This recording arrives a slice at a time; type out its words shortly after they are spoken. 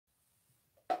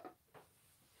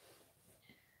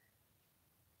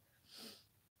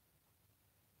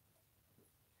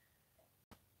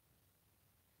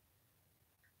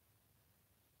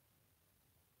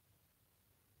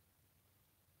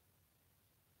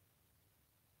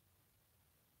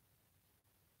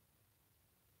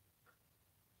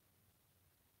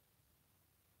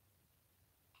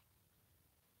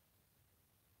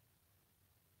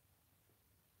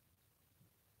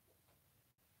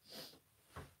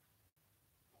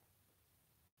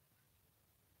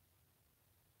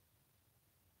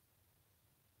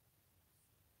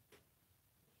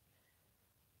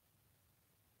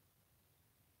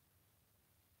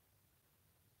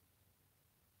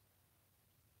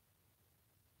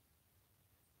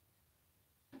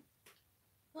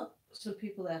some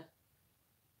people there.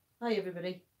 Hi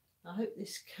everybody. I hope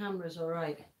this camera's all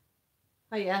right.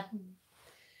 Hiya.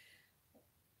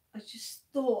 I just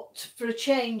thought for a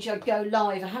change I'd go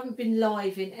live. I haven't been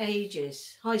live in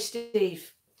ages. Hi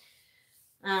Steve.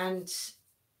 And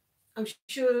I'm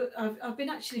sure I've been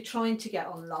actually trying to get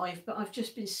on live, but I've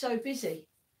just been so busy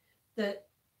that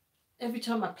every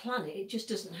time I plan it, it just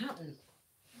doesn't happen.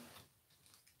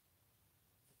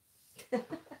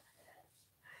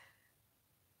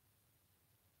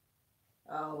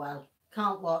 Oh well,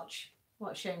 can't watch.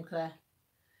 What a shame, Claire.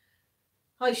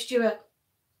 Hi Stuart.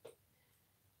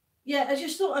 Yeah, I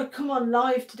just thought I'd come on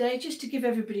live today just to give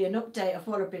everybody an update of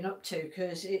what I've been up to,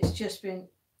 because it's just been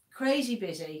crazy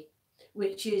busy,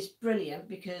 which is brilliant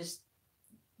because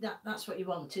that's what you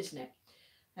want, isn't it?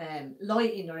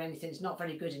 Lighting or anything is not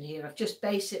very good in here. I've just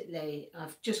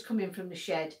come in from the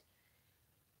shed,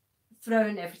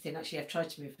 thrown everything. Actually, I've tried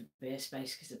to move the beer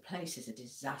space because the place is a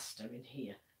disaster in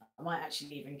here. I might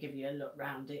actually even give you a look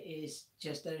round. It is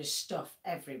just, there is stuff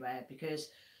everywhere because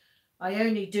I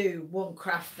only do one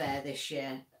craft fair this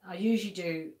year. I usually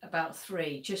do about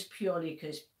 3, just purely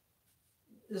because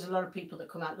there's a lot of people that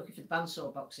come out looking for the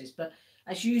bandsaw boxes. But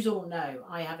as you all know,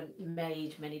 I haven't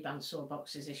made many bandsaw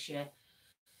boxes this year.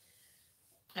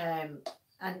 And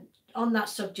on that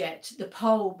subject, the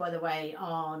poll, by the way,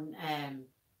 on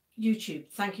YouTube,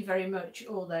 thank you very much,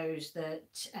 all those that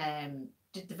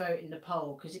did the vote in the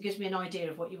poll, because it gives me an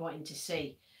idea of what you're wanting to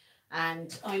see.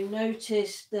 And I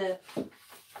noticed that,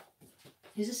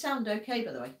 is the sound okay,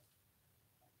 by the way?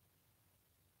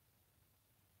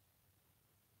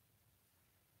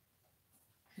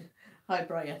 Hi,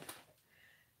 Brian.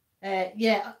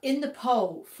 Yeah, in the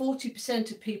poll,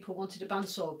 40% of people wanted a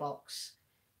bandsaw box.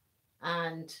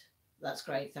 And that's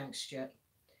great, thanks, Stuart.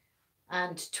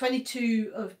 And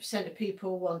 22% of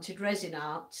people wanted resin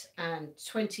art, and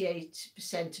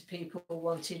 28% of people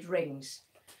wanted rings.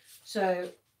 So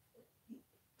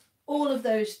all of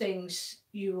those things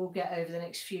you will get over the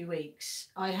next few weeks.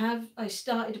 I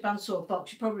started a bandsaw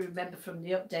box. You probably remember from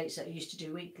the updates that I used to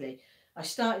do weekly. I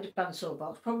started a bandsaw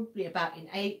box probably about in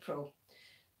April.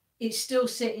 It's still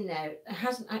sitting there. It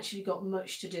hasn't actually got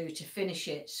much to do to finish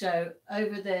it. So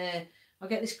over there, I'll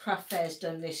get this craft fairs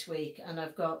done this week, and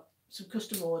I've got some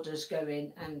custom orders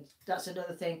going, and that's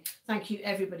another thing. Thank you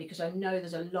everybody, because I know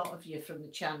there's a lot of you from the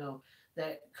channel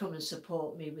that come and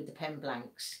support me with the pen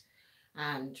blanks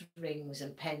and rings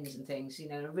and pens and things. You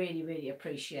know, I really, really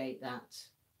appreciate that.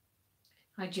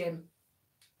 Hi Jim.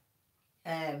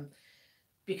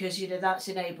 Because, you know, that's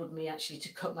enabled me actually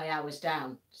to cut my hours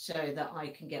down so that I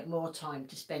can get more time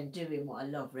to spend doing what I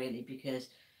love, really, because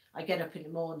I get up in the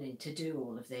morning to do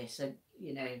all of this. And,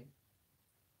 you know,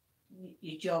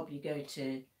 your job, you go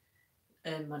to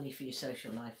earn money for your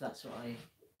social life. That's what I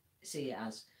see it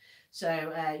as.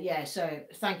 So, yeah, so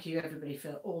thank you everybody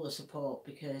for all the support,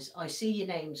 because I see your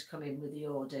names come in with the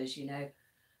orders, you know,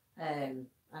 and,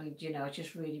 you know, I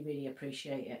just really, really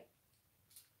appreciate it.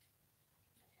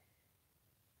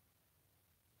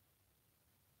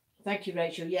 Thank you,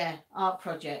 Rachel. Yeah, art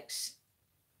projects.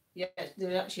 Yeah,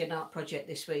 there's actually an art project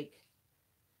this week.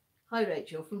 Hi,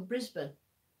 Rachel, from Brisbane.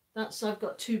 I've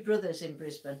got 2 brothers in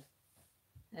Brisbane.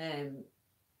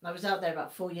 I was out there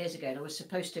about 4 years ago, and I was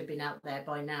supposed to have been out there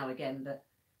by now again,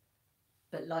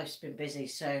 but life's been busy.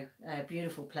 So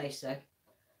beautiful place though.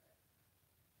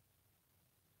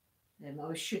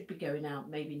 I should be going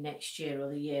out maybe next year or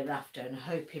the year after, and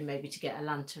hoping maybe to get a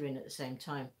lantern in at the same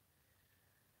time.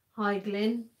 Hi,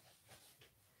 Glyn.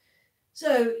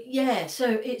 So yeah,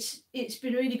 so it's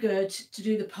been really good to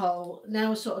do the poll.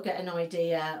 Now I sort of get an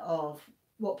idea of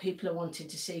what people are wanting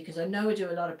to see, because I know I do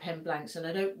a lot of pen blanks, and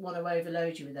I don't want to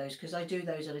overload you with those, because I do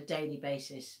those on a daily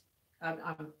basis.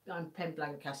 I'm pen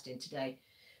blank casting today,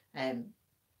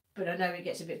 but I know it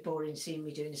gets a bit boring seeing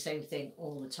me doing the same thing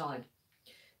all the time.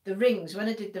 The rings, when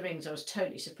I did the rings, I was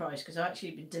totally surprised, because I've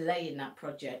actually been delaying that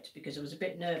project because I was a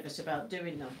bit nervous about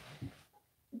doing them.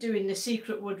 Doing the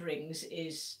secret wood rings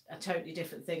is a totally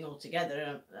different thing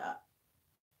altogether.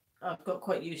 I've got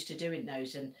quite used to doing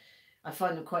those, and I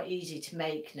find them quite easy to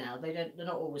make now. They're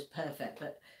not always perfect,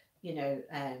 but you know,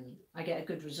 I get a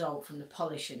good result from the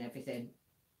polish and everything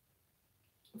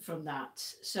from that.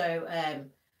 So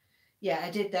yeah, I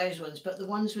did those ones, but the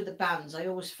ones with the bands I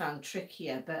always found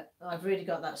trickier, but I've really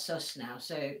got that sus now,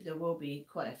 so there will be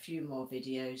quite a few more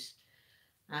videos.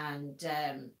 And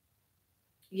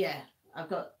yeah, I've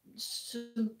got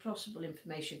some possible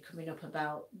information coming up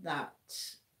about that,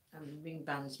 and ring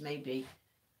bands maybe,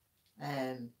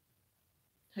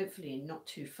 hopefully not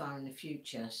too far in the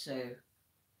future. So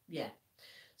yeah,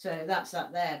 so that's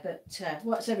that there. But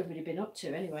what's everybody been up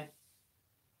to anyway?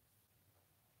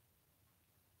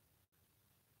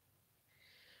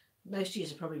 most of you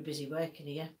are probably busy working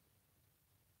here.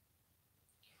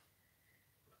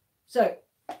 So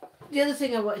the other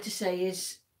thing I wanted to say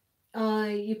is,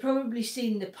 you've probably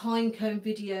seen the pine cone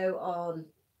video on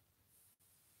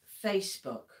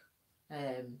Facebook.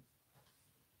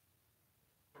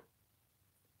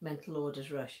 Mental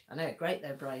orders rush. I know, great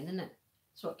though, Brian, isn't it?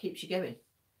 It's what keeps you going.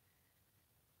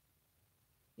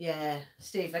 Yeah,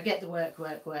 Steve, I get the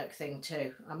work thing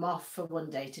too. I'm off for one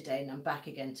day today and I'm back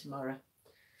again tomorrow.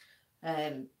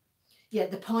 Yeah,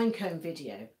 the pine cone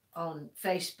video on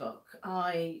Facebook,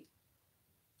 I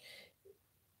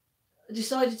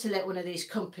decided to let one of these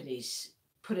companies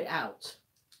put it out.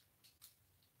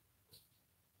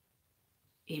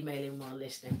 Emailing while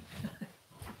listening.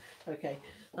 Okay,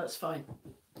 that's fine.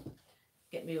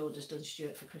 Get me orders done,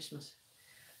 Stuart, for Christmas.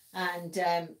 And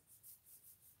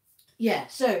yeah,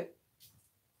 so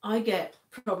I get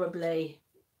probably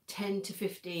 10 to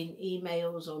 15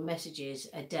 emails or messages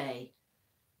a day,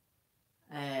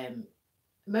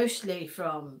 mostly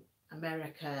from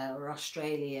America or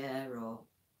Australia or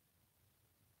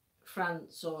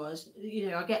France, or, you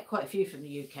know, I get quite a few from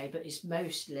the UK, but it's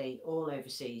mostly all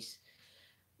overseas,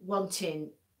 wanting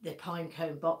the pine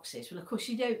cone boxes. Well, of course,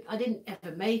 I didn't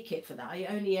ever make it for that. I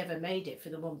only ever made it for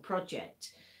the one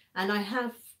project, and I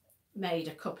have made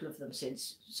a couple of them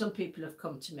since. Some people have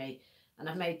come to me and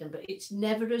I've made them, but it's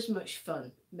never as much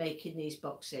fun making these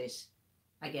boxes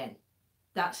again.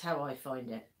 That's how I find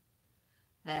it.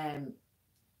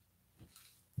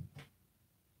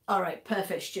 All right,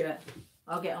 perfect, Stuart.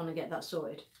 I'll get on and get that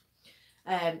sorted.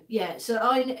 Yeah, so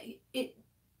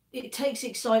it takes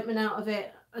excitement out of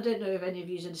it. I don't know if any of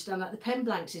you understand that. The pen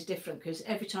blanks is different because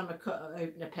every time I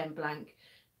open a pen blank,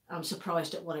 I'm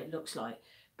surprised at what it looks like.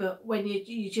 But when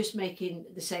you're just making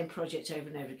the same project over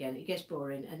and over again, it gets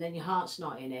boring, and then your heart's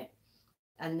not in it,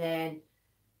 and then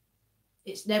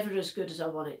it's never as good as I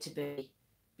want it to be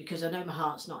because I know my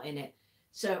heart's not in it.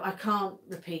 So I can't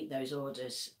repeat those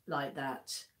orders like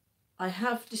that. I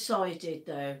have decided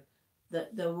though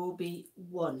that there will be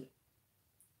one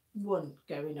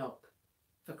going up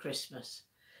for Christmas.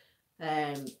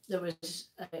 There was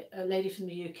a lady from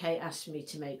the UK asked me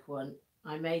to make one.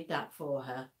 I made that for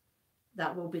her.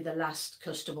 That will be the last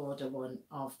custom order one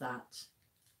of that,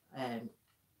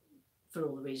 for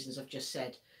all the reasons I've just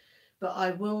said. But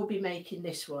I will be making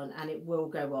this one and it will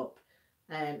go up.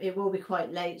 It will be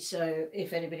quite late, so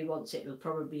if anybody wants it, it'll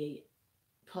probably be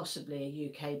possibly a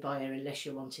UK buyer unless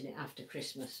you're wanting it after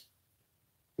Christmas.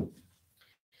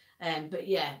 But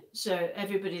yeah, so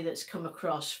everybody that's come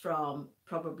across from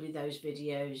probably those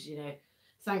videos, you know,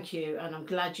 thank you, and I'm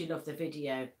glad you love the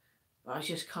video. But I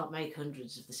just can't make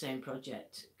hundreds of the same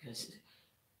project because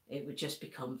it would just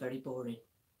become very boring.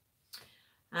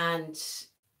 And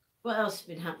what else has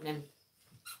been happening?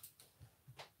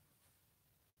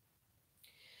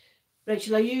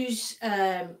 Rachel, I use,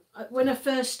 when I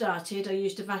first started, I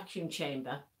used a vacuum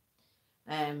chamber.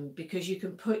 Because you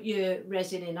can put your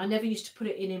resin in. I never used to put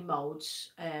it in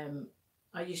moulds.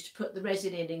 I used to put the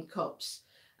resin in cups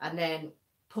and then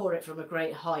pour it from a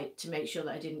great height to make sure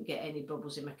that I didn't get any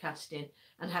bubbles in my casting,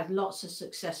 and had lots of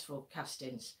successful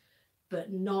castings,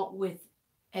 but not with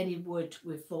any wood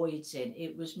with voids in.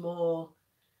 It was more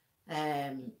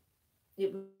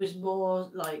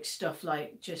like stuff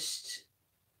like just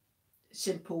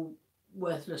simple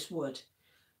worthless wood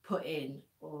put in,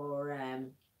 or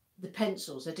the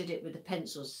pencils. I did it with the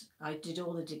pencils. I did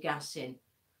all the degassing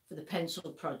for the pencil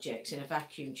projects in a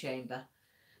vacuum chamber.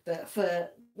 But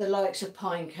for the likes of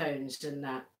pine cones and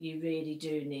that, you really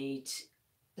do need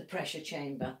the pressure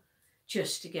chamber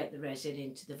just to get the resin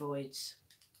into the voids.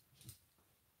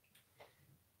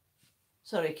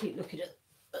 Sorry, I keep looking at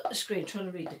the screen trying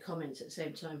to read the comments at the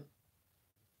same time.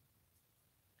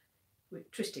 With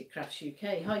Twisted Crafts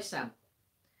UK. Hi, Sam.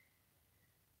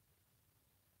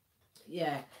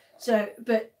 Yeah. So,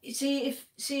 but see if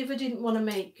I didn't want to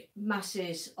make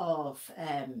masses of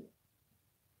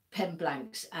pen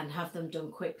blanks and have them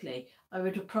done quickly, I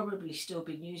would have probably still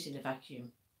been using a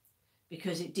vacuum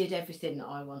because it did everything that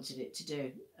I wanted it to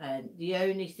do. And the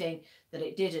only thing that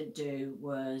it didn't do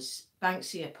was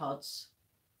Banksia pods.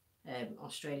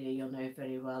 Australia, you'll know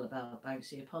very well about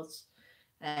Banksia pods.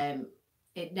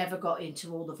 It never got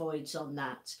into all the voids on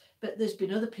that. But there's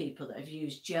been other people that have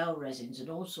used gel resins and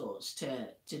all sorts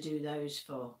to do those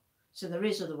for. So there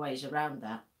is other ways around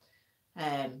that.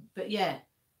 But yeah,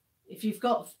 if you've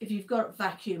got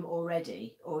vacuum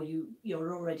already, or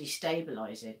you're already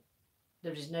stabilising,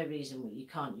 there is no reason why you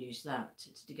can't use that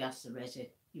to degas the resin.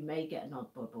 You may get an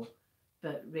odd bubble,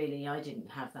 but really I didn't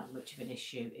have that much of an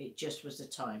issue. It just was the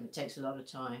time. It takes a lot of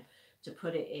time to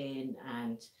put it in,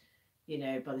 and you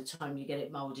know, by the time you get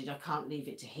it moulded, I can't leave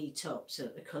it to heat up so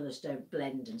that the colours don't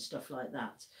blend and stuff like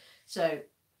that. So,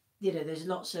 you know, there's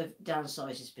lots of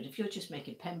downsides, but if you're just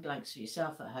making pen blanks for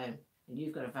yourself at home and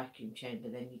you've got a vacuum chamber,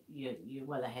 then you're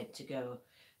well ahead to go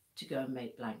and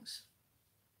make blanks.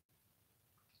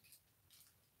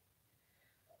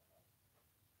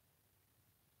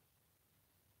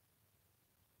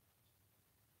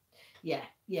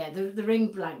 Yeah, the ring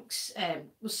blanks.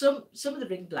 Well, some of the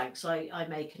ring blanks I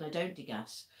make and I don't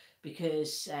degas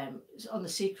because on the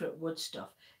secret wood stuff,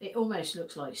 it almost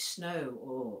looks like snow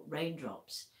or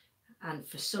raindrops, and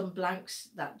for some blanks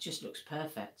that just looks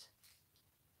perfect.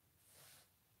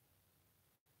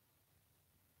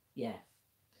 Yeah,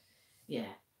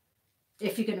 yeah.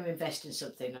 If you're going to invest in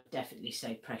something, I'd definitely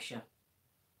say pressure.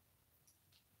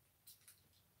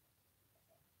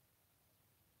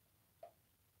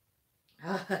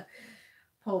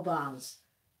 Paul Barnes,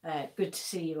 good to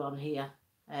see you on here.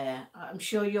 I'm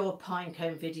sure your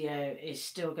pinecone video is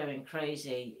still going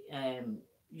crazy.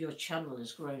 Your channel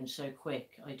has grown so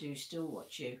quick. I do still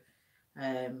watch you,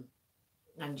 and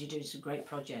you're doing some great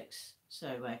projects.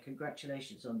 So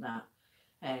congratulations on that.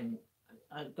 Um,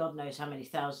 God knows how many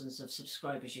thousands of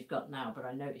subscribers you've got now, but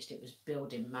I noticed it was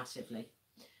building massively,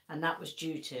 and that was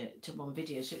due to one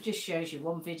video. So it just shows you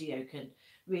one video can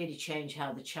really change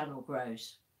how the channel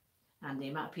grows and the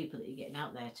amount of people that you're getting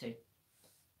out there to.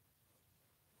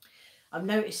 I'm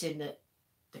noticing that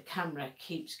the camera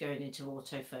keeps going into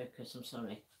autofocus. I'm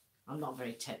sorry. I'm not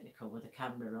very technical with a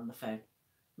camera on the phone.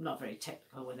 I'm not very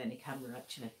technical with any camera,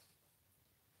 actually.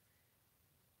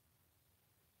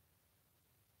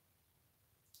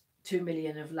 $2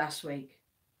 million of last week.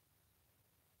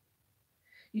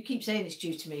 You keep saying it's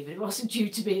due to me, but it wasn't due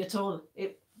to me at all.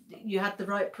 You had the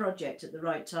right project at the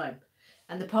right time.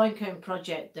 And the Pinecone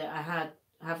project that I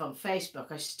have on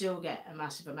Facebook, I still get a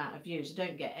massive amount of views. I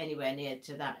don't get anywhere near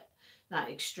to that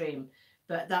extreme,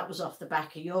 but that was off the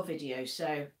back of your video.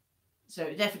 So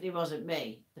it definitely wasn't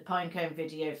me. The Pinecone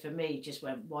video for me just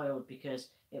went wild because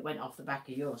it went off the back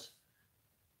of yours.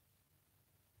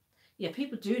 Yeah,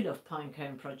 people do love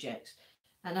Pinecone projects,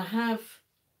 and I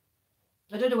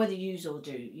don't know whether you all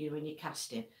do, you know, when you're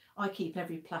casting. I keep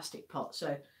every plastic pot.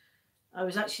 So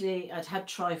I'd had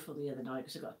trifle the other night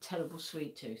because I've got a terrible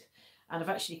sweet tooth. And I've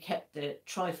actually kept the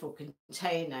trifle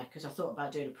container because I thought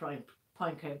about doing a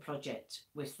pinecone project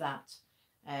with that.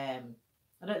 I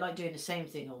don't like doing the same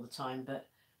thing all the time, but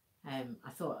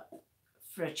I thought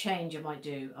for a change I might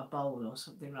do a bowl or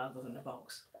something rather than a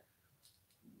box.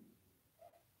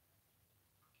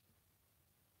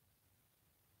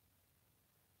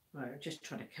 Right, I'm just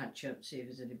trying to catch up, see if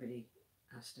there's anybody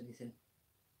asked anything.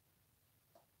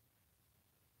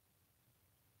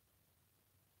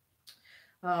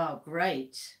 Oh,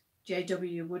 great.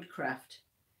 JW Woodcraft.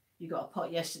 You got a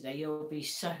pot yesterday. You'll be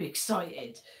so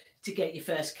excited to get your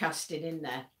first casting in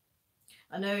there.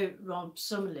 I know Rob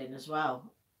Summerlin as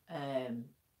well.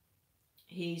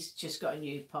 He's just got a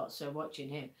new pot, so watching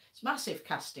him. It's massive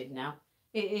casting now.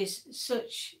 It is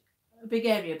such a big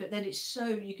area, but then it's so,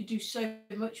 you could do so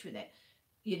much with it.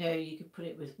 You know, you could put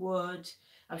it with wood.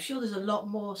 I'm sure there's a lot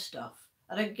more stuff.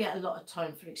 I don't get a lot of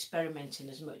time for experimenting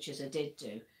as much as I did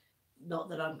do. Not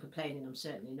that I'm complaining, I'm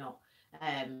certainly not.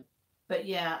 But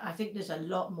yeah, I think there's a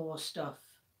lot more stuff.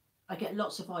 I get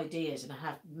lots of ideas and I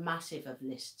have massive of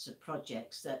lists of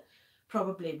projects that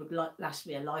probably would last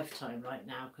me a lifetime right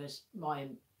now because my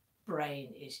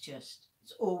brain is just,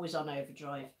 it's always on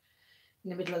overdrive. In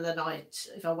the middle of the night,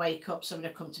 if I wake up, something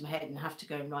will come to my head and I have to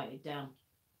go and write it down.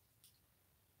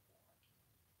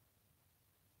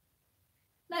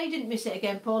 No, you didn't miss it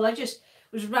again, Paul. I just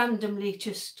was randomly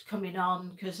just coming on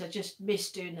because I just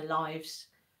missed doing the lives,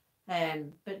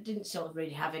 but didn't sort of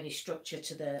really have any structure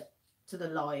to the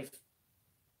live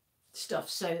stuff.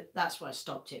 So that's why I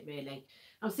stopped it, really.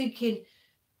 I'm thinking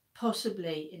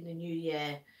possibly in the new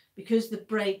year, because the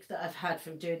break that I've had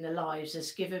from doing the lives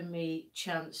has given me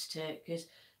chance to, because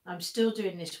I'm still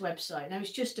doing this website. Now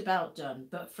it's just about done,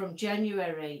 but from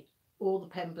January, all the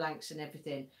pen blanks and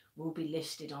everything will be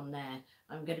listed on there.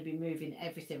 I'm going to be moving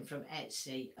everything from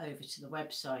Etsy over to the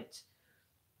website.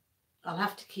 I'll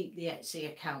have to keep the Etsy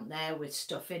account there with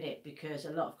stuff in it because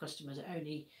a lot of customers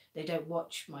they don't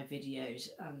watch my videos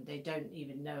and they don't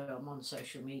even know I'm on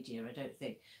social media. I don't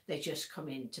think they just come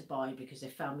in to buy because they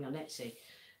found me on Etsy.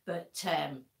 But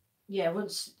yeah,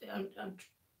 once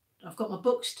I've got my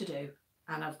books to do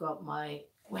and I've got my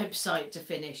website to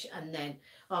finish, and then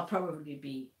I'll probably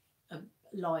be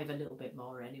live a little bit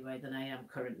more anyway than I am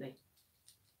currently.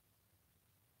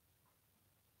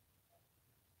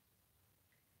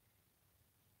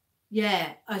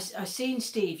 Yeah, I seen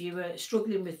Steve. You were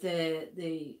struggling with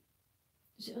the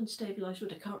Is it unstabilised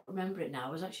wood? I can't remember it now.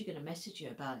 I was actually going to message you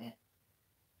about it.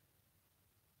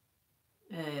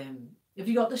 Have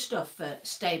you got the stuff for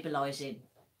stabilising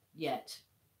yet?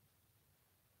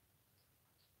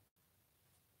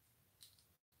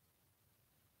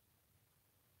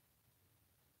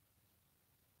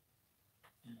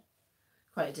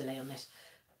 Quite a delay on this.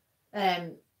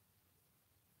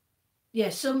 Yeah,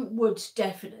 some woods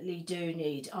definitely do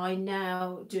need. I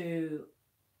now do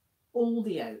all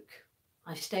the oak.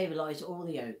 I stabilise all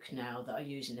the oak now that I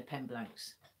use in the pen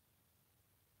blanks.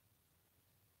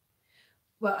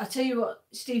 Well, I tell you what,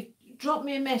 Steve, drop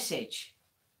me a message,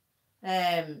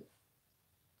 because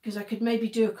I could maybe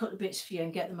do a couple of bits for you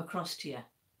and get them across to you.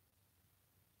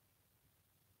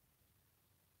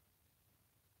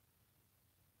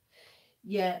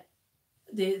 Yeah,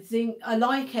 the thing I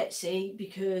like Etsy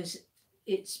because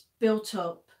it's built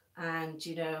up, and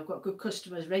I've got good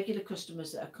customers, regular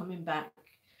customers that are coming back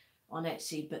on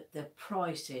Etsy, but the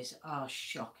prices are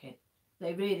shocking.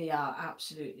 They really are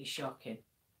absolutely shocking.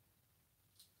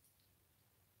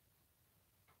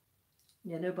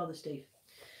 Yeah, no bother, Steve.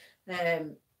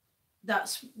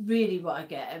 That's really what I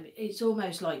get. I mean, it's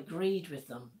almost like greed with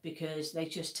them because they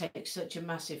just take such a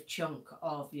massive chunk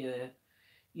of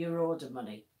your order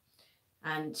money.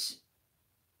 And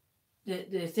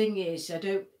the thing is, I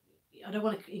don't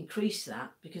want to increase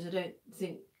that because I don't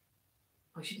think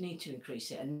I should need to increase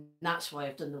it, and that's why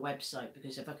I've done the website,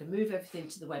 because if I can move everything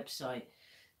to the website,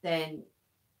 then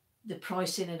the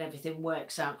pricing and everything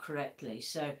works out correctly.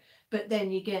 So, but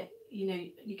then you get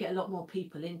a lot more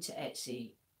people into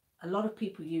Etsy. A lot of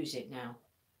people use it now,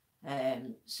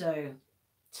 so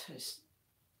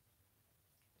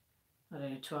I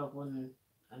don't know, 12 one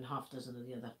and half dozen of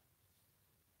the other.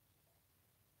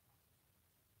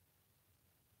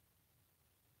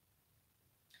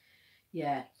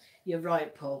 Yeah, you're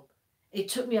right, Paul. It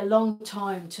took me a long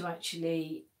time to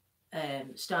actually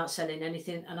start selling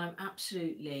anything, and I'm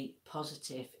absolutely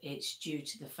positive it's due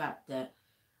to the fact that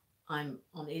I'm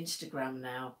on Instagram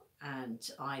now, and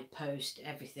I post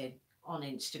everything on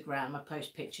Instagram. I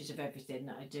post pictures of everything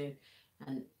that I do,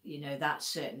 and that's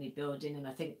certainly building. And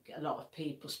I think a lot of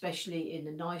people, especially in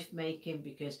the knife making,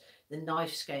 because the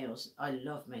knife scales, I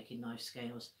love making knife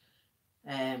scales.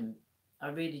 Um, I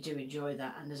really do enjoy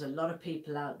that, and there's a lot of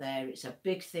people out there. It's a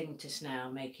big thing to now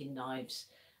making knives,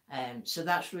 so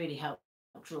that's really helped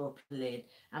draw people in,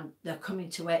 and they're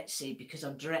coming to Etsy because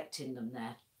I'm directing them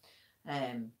there.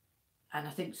 Um, and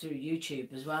I think through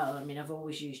YouTube as well. I mean, I've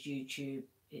always used YouTube.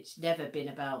 It's never been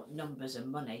about numbers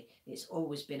and money. It's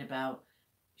always been about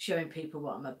showing people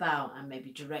what I'm about and maybe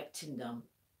directing them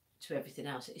to everything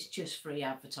else. It's just free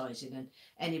advertising, and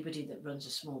anybody that runs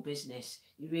a small business,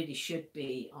 you really should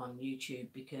be on YouTube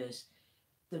because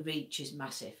the reach is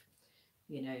massive.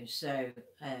 So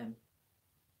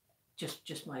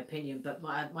just my opinion, but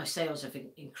my sales have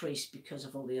increased because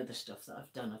of all the other stuff that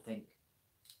I've done, I think.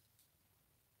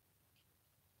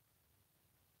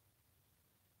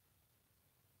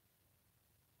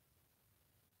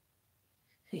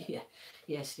 Yeah,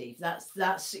 yeah, Steve.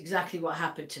 That's exactly what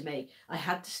happened to me. I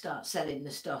had to start selling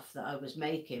the stuff that I was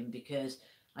making because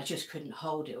I just couldn't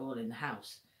hold it all in the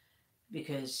house.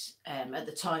 Because at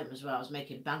the time as well, I was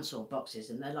making bandsaw boxes,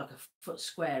 and they're like a foot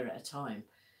square at a time.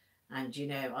 And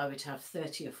I would have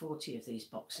 30 or 40 of these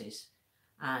boxes,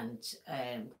 and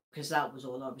because that was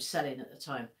all I was selling at the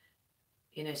time.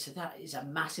 So that is a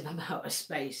massive amount of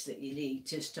space that you need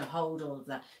just to hold all of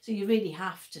that. So you really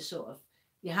have to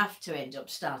you have to end up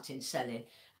starting selling.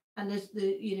 And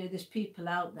there's people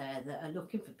out there that are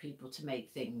looking for people to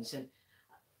make things, and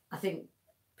I think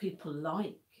people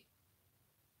like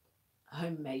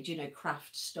homemade,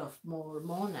 craft stuff more and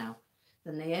more now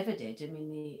than they ever did. I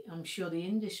mean, I'm sure the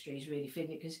industry is really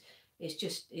feeling it because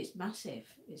it's massive.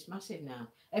 It's massive now.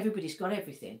 Everybody's got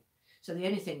everything. So the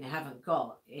only thing they haven't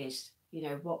got is,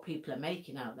 what people are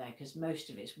making out there, because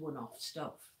most of it's one-off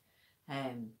stuff.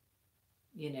 Um,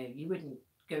 you wouldn't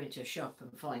go into a shop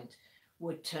and find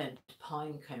wood turned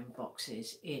pine cone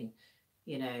boxes in,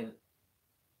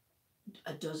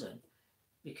 a dozen,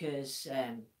 because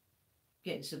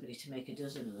getting somebody to make a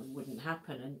dozen of them wouldn't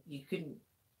happen, and you couldn't.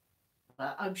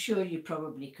 I'm sure you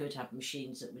probably could have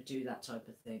machines that would do that type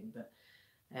of thing, but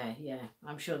yeah,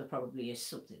 I'm sure there probably is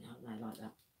something out there like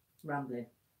that. Rambling.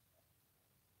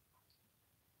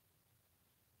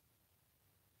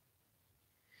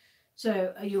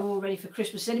 So, are you all ready for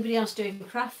Christmas? Anybody else doing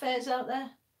craft fairs out there?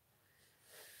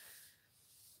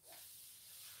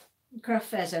 Craft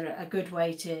fairs are a good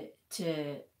way to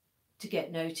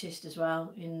get noticed as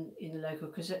well in the local,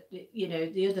 because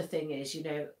the other thing is,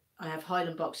 I have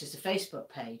Highland Boxes, the Facebook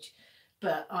page,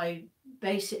 but I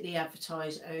basically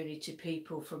advertise only to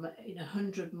people from in a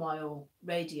 100-mile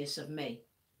radius of me.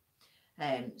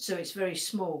 So it's very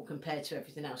small compared to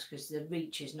everything else because the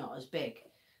reach is not as big.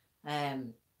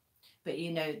 Um, but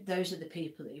those are the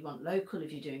people that you want local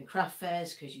if you're doing craft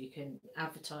fairs, because you can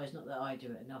advertise, not that I do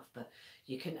it enough, but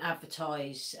you can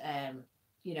advertise,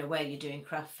 where you're doing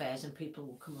craft fairs and people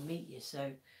will come and meet you.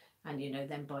 So, and,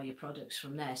 then buy your products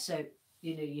from there. So,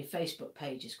 your Facebook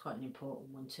page is quite an important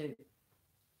one too.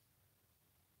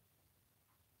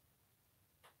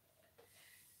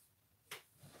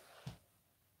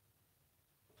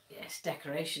 Yes,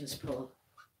 decorations, Paul.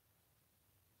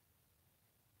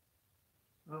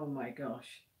 Oh my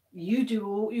gosh.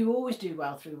 You always do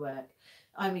well through work.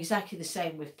 I'm exactly the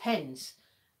same with pens.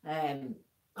 Um,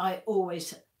 I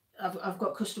always I've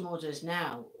got custom orders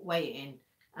now waiting,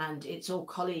 and it's all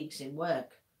colleagues in work.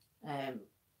 Um,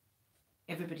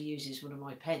 Everybody uses one of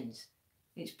my pens.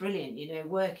 It's brilliant.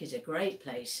 Work is a great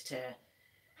place to,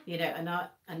 and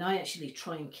I actually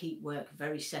try and keep work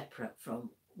very separate from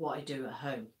what I do at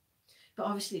home. But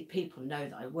obviously, people know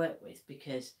that I work with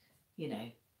because, you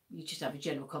know, you just have a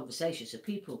general conversation. So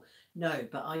people know,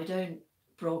 but I don't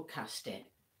broadcast it,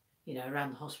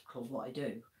 around the hospital what I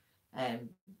do, um,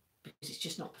 because it's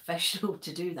just not professional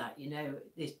to do that.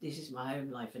 This is my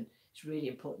home life, and it's really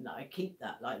important that I keep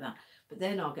that like that. But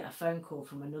then I'll get a phone call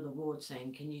from another ward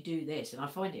saying, "Can you do this?" And I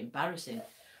find it embarrassing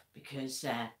because,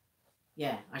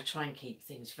 yeah, I try and keep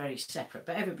things very separate,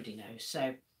 but everybody knows.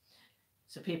 So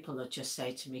people will just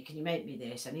say to me, "Can you make me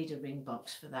this? I need a ring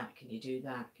box for that. Can you do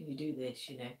that? Can you do this?"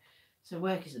 So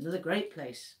work is another great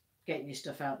place, getting your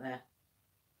stuff out there.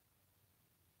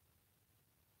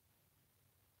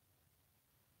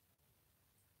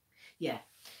 Yeah,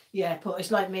 yeah. But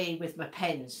it's like me with my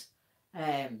pens,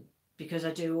 um, because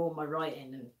I do all my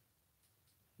writing, and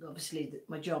obviously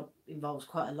my job involves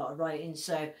quite a lot of writing.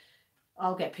 So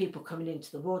I'll get people coming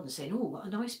into the ward and saying, "Oh, what a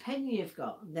nice pen you've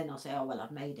got," and then I'll say, "Oh, well,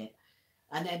 I've made it,"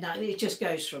 and then it just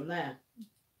goes from there.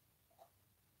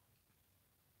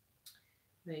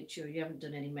 Make sure you haven't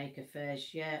done any maker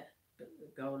fairs yet, but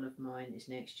the goal of mine is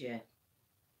next year.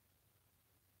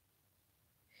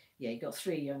 Yeah, you got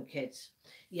 3 young kids.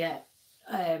 Yeah,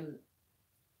 um,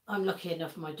 I'm lucky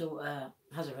enough. My daughter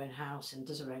has her own house and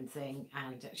does her own thing,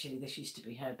 and actually, this used to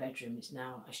be her bedroom. It's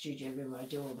now a studio room where I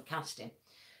do all the casting.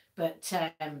 But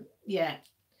yeah,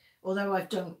 although I've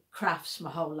done crafts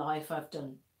my whole life, I've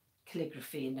done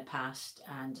calligraphy in the past,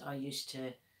 and I used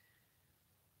to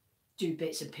do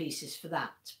bits and pieces for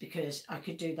that because I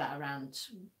could do that around,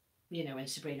 when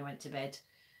Sabrina went to bed.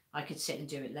 I could sit and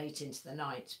do it late into the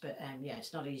night, but yeah,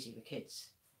 it's not easy with kids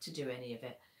to do any of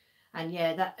it. And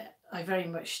yeah, that I very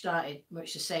much started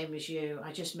much the same as you.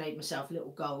 I just made myself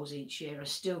little goals each year. I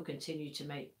still continue to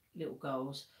make little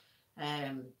goals,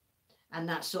 um, and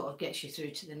that sort of gets you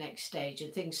through to the next stage,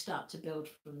 and things start to build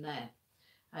from there.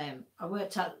 I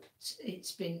worked out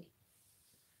it's been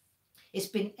it's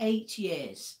been 8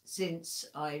 years since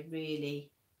I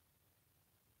really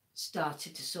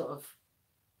started to sort of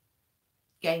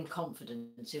gain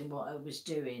confidence in what I was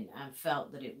doing and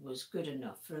felt that it was good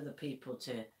enough for other people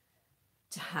to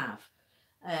have.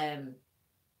 Um,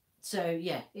 so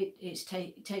yeah, it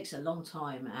takes a long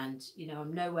time, and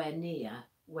I'm nowhere near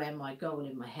where my goal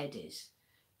in my head is.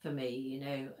 For me,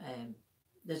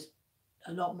 there's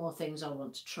a lot more things I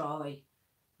want to try,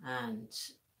 and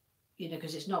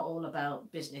because it's not all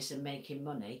about business and making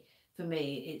money. For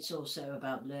me, it's also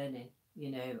about learning.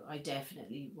 I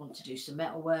definitely want to do some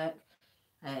metal work.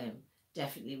 Um,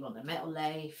 Definitely want a metal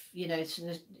lathe.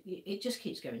 So it just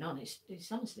keeps going on. It's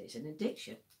honestly, it's an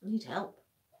addiction. I need help.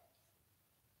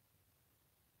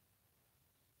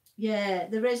 Yeah,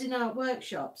 the resin art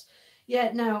workshops.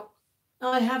 Yeah, now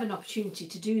I have an opportunity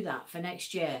to do that for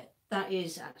next year. That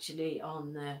is actually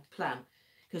on the plan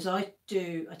because I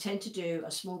tend to do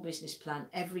a small business plan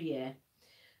every year,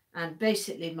 and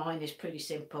basically mine is pretty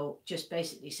simple. Just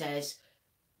basically says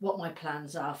what my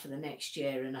plans are for the next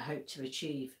year and I hope to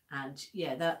achieve. And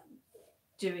yeah, that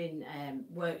doing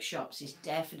workshops is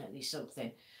definitely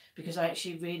something because I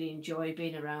actually really enjoy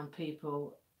being around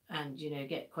people and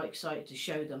get quite excited to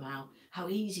show them how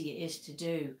easy it is to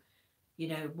do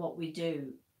what we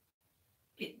do.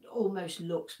 It almost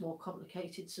looks more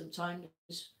complicated sometimes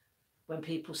when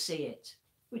people see it,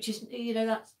 which is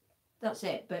that's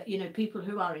it. But people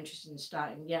who are interested in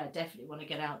starting, yeah, definitely want to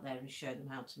get out there and show them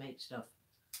how to make stuff.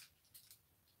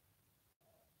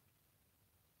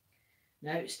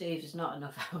 No, Steve, there's not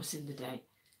enough hours in the day.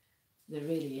 There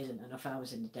really isn't enough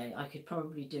hours in the day. I could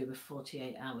probably do with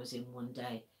 48 hours in one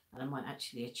day, and I might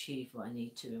actually achieve what I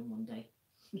need to in one day.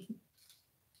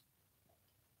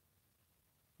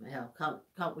 the hell.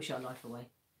 Can't wish our life away.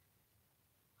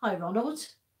 Hi, Ronald.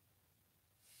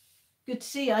 Good to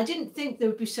see you. I didn't think there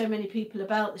would be so many people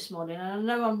about this morning, and I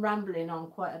know I'm rambling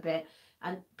on quite a bit,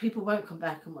 and people won't come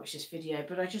back and watch this video,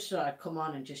 but I just thought I'd come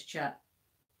on and just chat.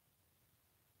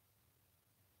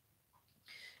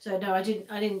 So no, I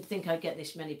didn't think I'd get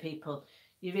this many people.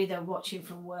 You're either watching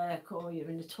from work, or you're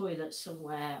in the toilet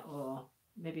somewhere, or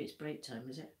maybe it's break time,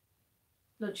 is it?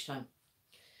 Lunchtime.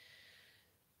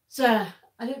 So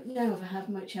I don't know if I have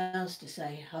much else to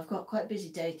say. I've got quite a busy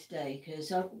day today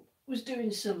because I was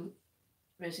doing some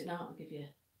resin art. I'll give you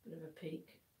a bit of a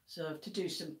peek. So I have to do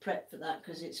some prep for that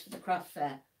because it's for the craft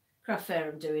fair. Craft fair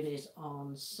I'm doing is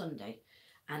on Sunday,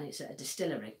 and it's at a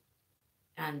distillery,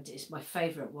 and it's my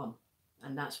favourite one,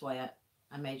 and that's why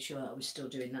I made sure that I was still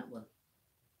doing that one.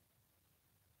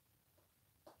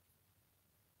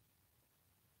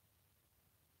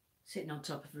 Sitting on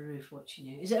top of a roof watching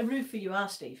you. Is it a roof where you are,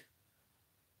 Steve?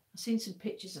 I've seen some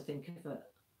pictures, I think,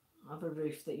 of a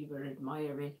roof that you were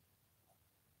admiring.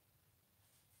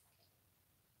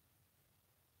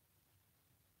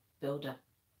 Builder.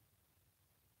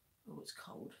 Oh, it's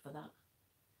cold for that.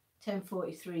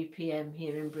 10:43 p.m.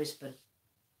 here in Brisbane.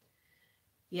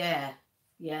 Yeah.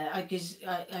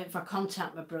 If I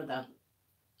contact my brother,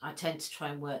 I tend to try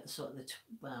and work the sort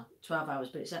of 12 hours,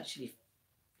 but it's actually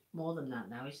more than that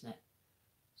now, isn't it?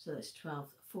 So it's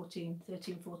 13,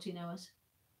 14 hours.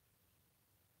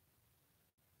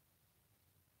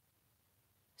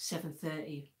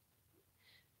 7:30.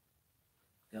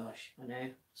 Gosh, I know.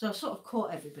 So I've sort of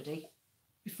caught everybody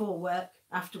before work,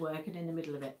 after work, and in the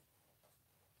middle of it.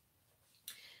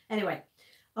 Anyway,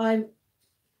 I'm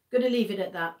going to leave it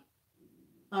at that.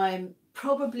 I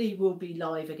probably will be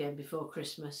live again before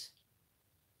Christmas.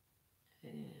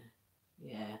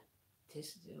 Yeah,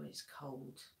 it's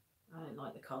cold. I don't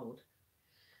like the cold.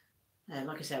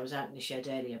 Like I said, I was out in the shed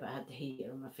earlier, but I had the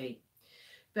heater on my feet.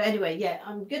 But anyway, yeah,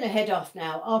 I'm going to head off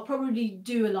now. I'll probably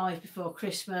do a live before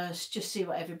Christmas, just see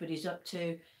what everybody's up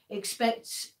to.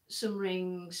 Expect some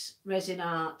rings, resin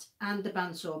art, and the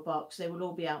bandsaw box. They will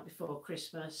all be out before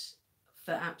Christmas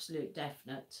for absolute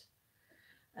definite.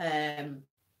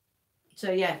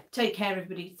 So yeah, take care,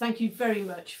 everybody. Thank you very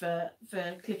much for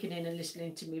clicking in and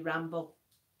listening to me ramble.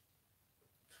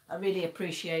 I really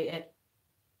appreciate it.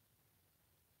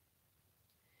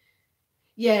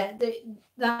 Yeah,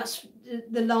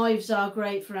 the lives are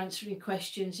great for answering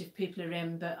questions if people are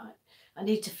in, but I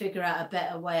need to figure out a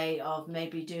better way of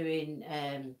maybe doing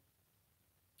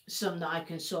some that I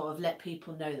can sort of let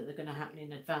people know that they're going to happen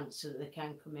in advance so that they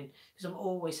can come in, because I'm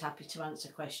always happy to answer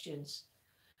questions,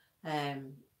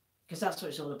 because that's what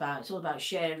it's all about. It's all about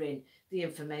sharing the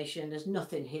information. There's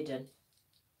nothing hidden.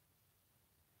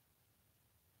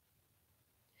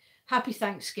 Happy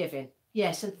Thanksgiving.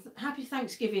 Yes, and happy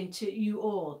Thanksgiving to you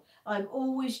all. I'm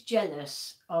always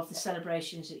jealous of the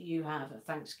celebrations that you have at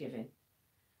Thanksgiving.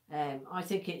 I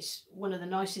think it's one of the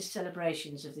nicest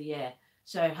celebrations of the year.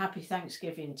 So happy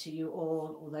Thanksgiving to you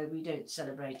all, although we don't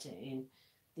celebrate it in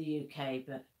the UK,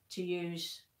 but to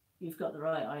use, you've got the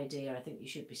right idea. I think you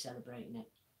should be celebrating it.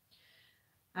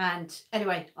 And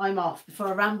anyway, I'm off before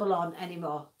I ramble on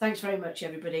anymore. Thanks very much,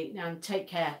 everybody, and take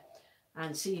care,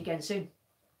 and see you again soon.